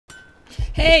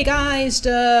Hey guys,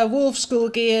 the Wolf School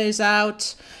gear is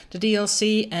out, the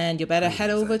DLC, and you better head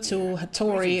over to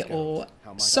Hattori or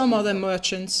some other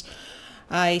merchants.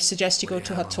 I suggest you go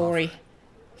to Hattori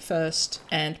first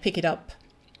and pick it up.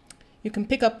 You can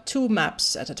pick up 2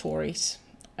 maps at Hattori's.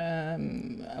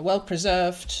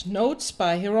 Well-preserved notes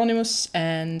by Hieronymus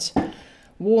and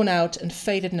worn out and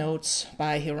faded notes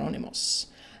by Hieronymus.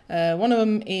 One of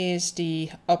them is the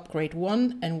upgrade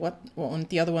 1 and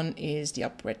the other one is the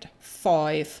upgrade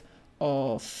 5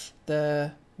 of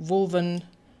the Wolven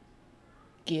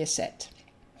gear set.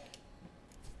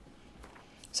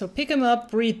 So pick them up,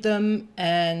 read them,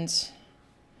 and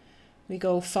we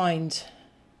go find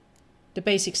the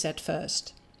basic set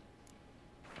first.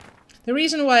 The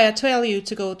reason why I tell you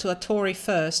to go to Hattori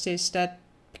first is that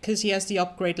because he has the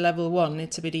upgrade level 1,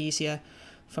 it's a bit easier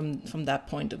from that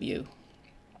point of view.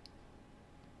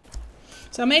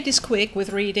 So I made this quick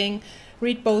with reading.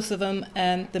 Read both of them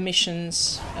and the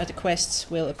missions, the quests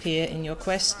will appear in your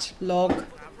quest log.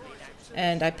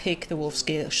 And I pick the Wolf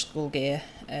School gear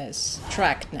as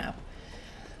tracked now.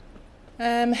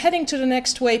 Heading to the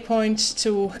next waypoint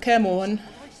to Kaer Muire.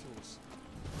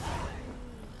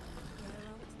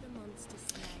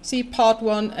 See, part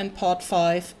 1 and part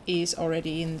 5 is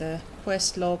already in the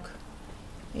quest log.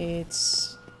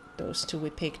 It's those 2 we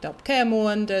picked up. Kaer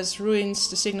Muire, there's ruins,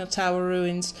 the signal tower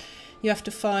ruins. You have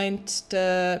to find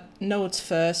the nodes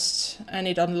first, and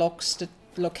it unlocks the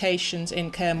locations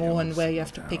in Kaer Muire where you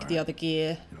have to pick the other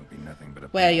gear.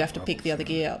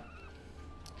 Up.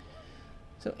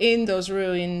 So in those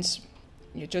ruins,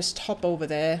 you just hop over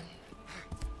there.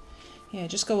 Yeah,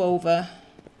 just go over.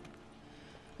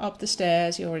 Up the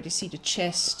stairs, you already see the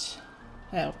chest.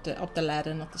 Up the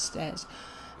ladder, not the stairs.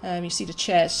 You see the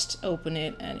chest, open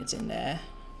it, and it's in there.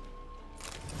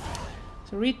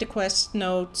 So read the quest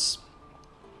notes,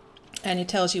 and it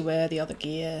tells you where the other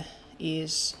gear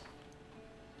is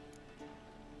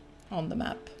on the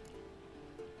map.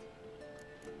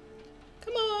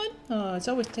 Come on! Oh, it's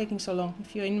always taking so long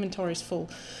if your inventory is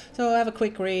full. So have a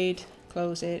quick read,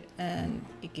 close it, and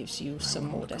it gives you some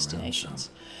more destinations.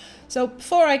 So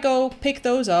before I go pick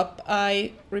those up,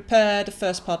 I repair the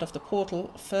first part of the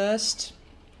portal first.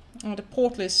 Oh, the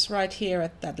portal is right here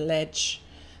at that ledge,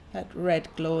 that red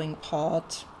glowing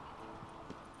part.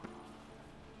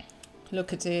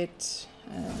 Look at it,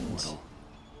 and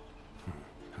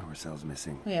power cells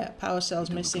missing. Yeah, power cells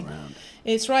missing.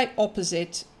 It's right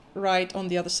opposite, right on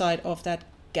the other side of that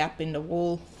gap in the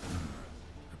wall.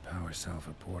 The power cell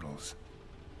for portals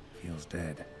feels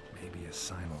dead. Maybe a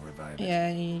sign will revive it.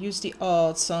 Yeah, you use the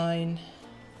odd sign.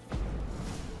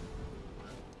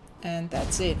 And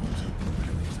that's it.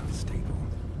 It's unstable.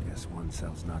 Guess 1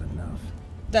 cell's not enough.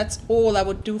 That's all I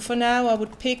would do for now. I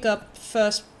would pick up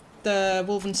first the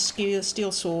Wolven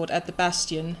steel sword at the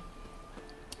bastion.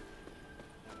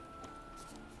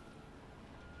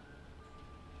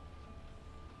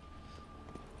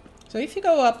 So if you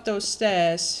go up those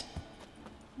stairs,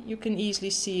 you can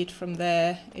easily see it from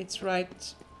there. It's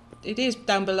right... It is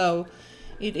down below.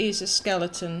 It is a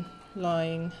skeleton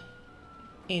lying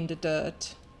in the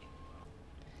dirt.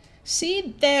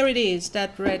 See, there it is,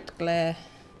 that red glare.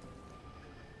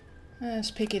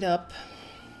 Let's pick it up.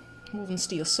 Wolven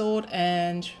steel sword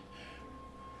and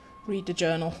read the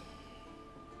journal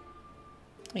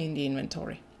in the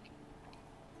inventory.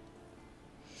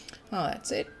 Oh,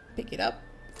 that's it. Pick it up.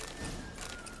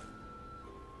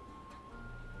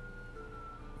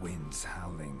 Winds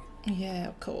howling. Yeah,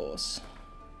 of course.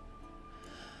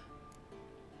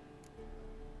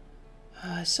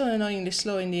 It's so annoyingly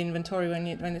slow in the inventory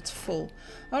when it's full.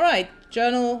 Alright,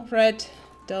 journal read,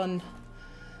 done.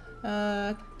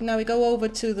 Now we go over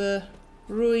to the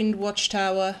ruined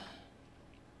watchtower.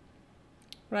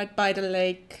 Right by the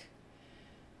lake.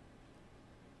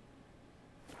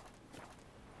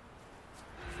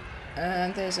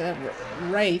 And there's a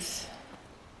wraith.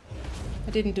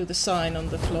 I didn't do the sign on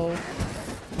the floor.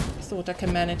 Thought I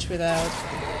can manage without.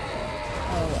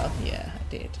 Oh well, yeah, I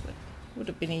did, but it would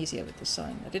have been easier with the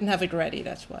sign. I didn't have it ready,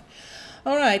 that's why.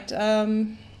 Alright,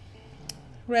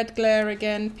 red glare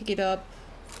again, pick it up.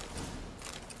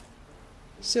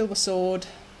 Silver sword.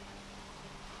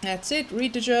 That's it,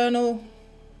 read the journal.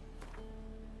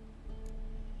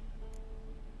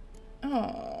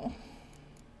 Oh.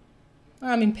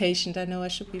 I'm impatient, I know I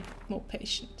should be more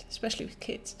patient, especially with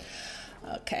kids.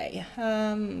 Okay,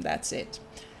 that's it.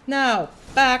 Now,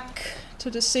 back to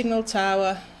the signal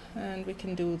tower, and we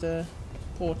can do the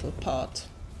portal part.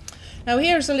 Now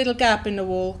here's a little gap in the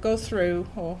wall, go through,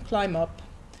 or climb up.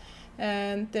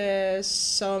 And there's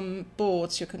some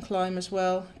boards you can climb as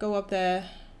well. Go up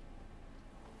there.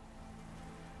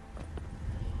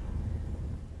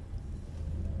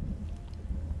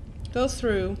 go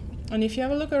through, and if you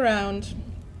have a look around,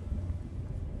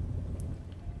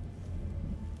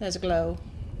 there's a glow.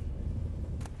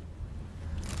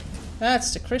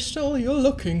 That's the crystal you're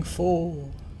looking for.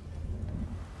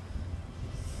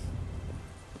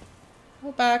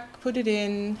 Go back, put it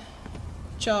in,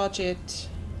 charge it.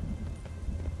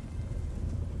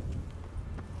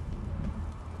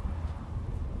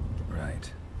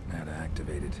 Right, now to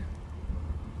activate it.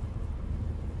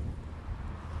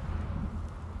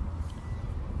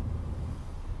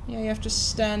 Yeah, you have to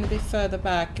stand a bit further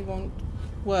back. It won't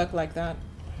work like that.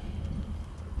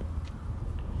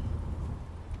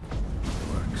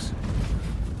 Works.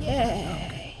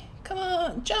 Yay! Come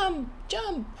on, jump,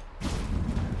 jump!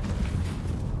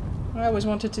 I always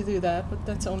wanted to do that, but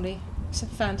that's only it's a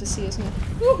fantasy, isn't it?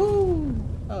 Woohoo!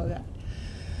 Oh, that.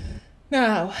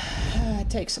 Now,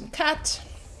 take some cat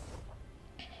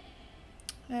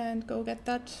and go get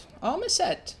that armor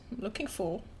set I'm looking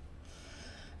for.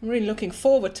 I'm really looking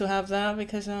forward to have that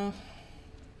because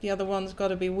the other one's got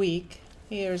to be weak.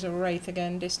 Here's a wraith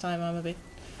again. This time I'm a bit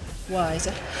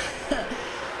wiser.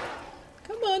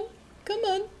 Come on, come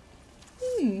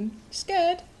on.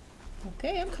 Scared.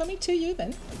 Okay, I'm coming to you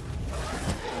then.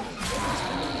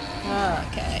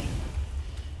 Okay.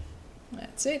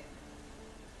 That's it.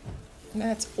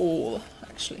 That's all,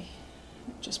 actually.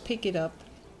 Just pick it up.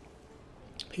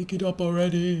 Pick it up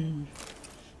already.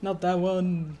 Not that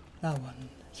one. That one.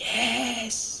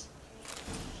 Yes!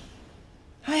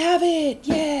 I have it!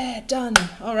 Yeah, done.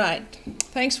 Alright.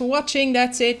 Thanks for watching.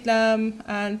 That's it.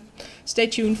 And stay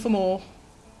tuned for more.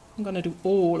 I'm gonna do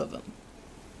all of them.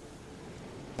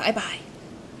 Bye-bye.